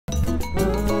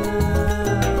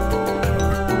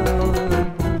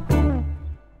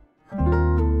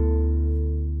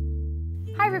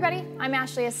I'm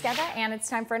Ashley Esqueda, and it's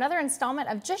time for another installment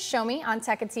of Just Show Me on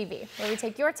Tekka TV, where we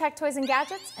take your tech toys and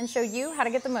gadgets and show you how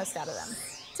to get the most out of them.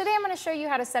 Today I'm going to show you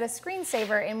how to set a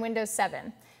screensaver in Windows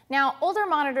 7. Now, older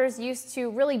monitors used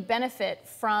to really benefit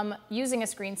from using a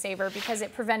screensaver because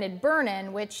it prevented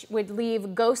burn-in, which would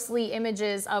leave ghostly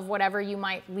images of whatever you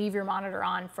might leave your monitor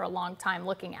on for a long time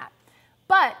looking at.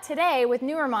 But today, with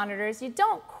newer monitors, you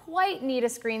don't quite need a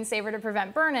screensaver to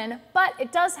prevent burn-in, but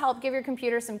it does help give your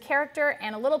computer some character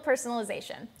and a little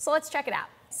personalization. So let's check it out.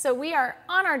 So we are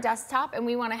on our desktop and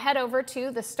we want to head over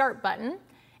to the Start button,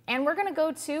 and we're going to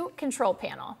go to Control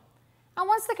Panel. Now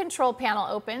once the Control Panel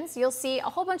opens, you'll see a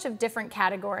whole bunch of different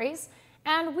categories,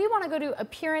 and we want to go to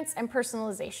Appearance and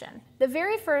Personalization. The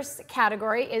very first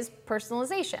category is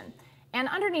Personalization. And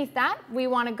underneath that, we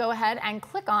want to go ahead and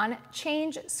click on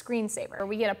Change Screensaver.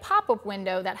 We get a pop-up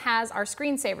window that has our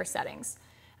screensaver settings.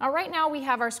 Now right now we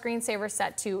have our screensaver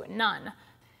set to None.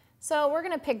 So we're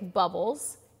going to pick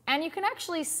Bubbles, and you can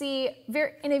actually see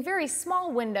in a very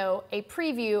small window a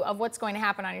preview of what's going to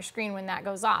happen on your screen when that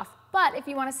goes off. But if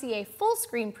you want to see a full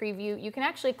screen preview, you can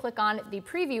actually click on the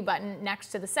Preview button next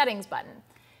to the Settings button.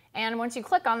 And once you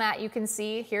click on that, you can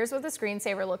see here's what the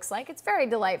screensaver looks like. It's very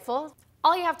delightful.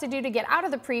 All you have to do to get out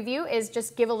of the preview is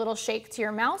just give a little shake to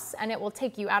your mouse and it will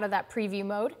take you out of that preview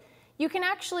mode. You can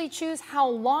actually choose how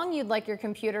long you'd like your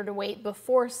computer to wait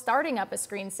before starting up a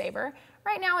screensaver.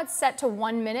 Right now it's set to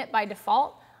 1 minute by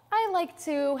default. I like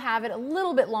to have it a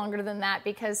little bit longer than that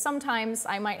because sometimes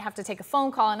I might have to take a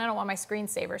phone call and I don't want my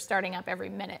screensaver starting up every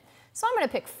minute. So I'm going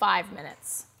to pick 5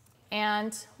 minutes.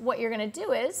 And what you're going to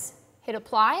do is hit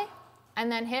Apply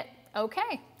and then hit OK.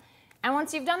 And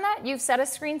once you've done that, you've set a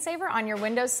screensaver on your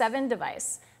Windows 7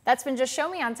 device. That's been Just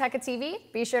Show Me on Tekka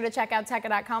TV. Be sure to check out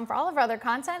tekka.com for all of our other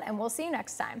content, and we'll see you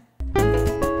next time.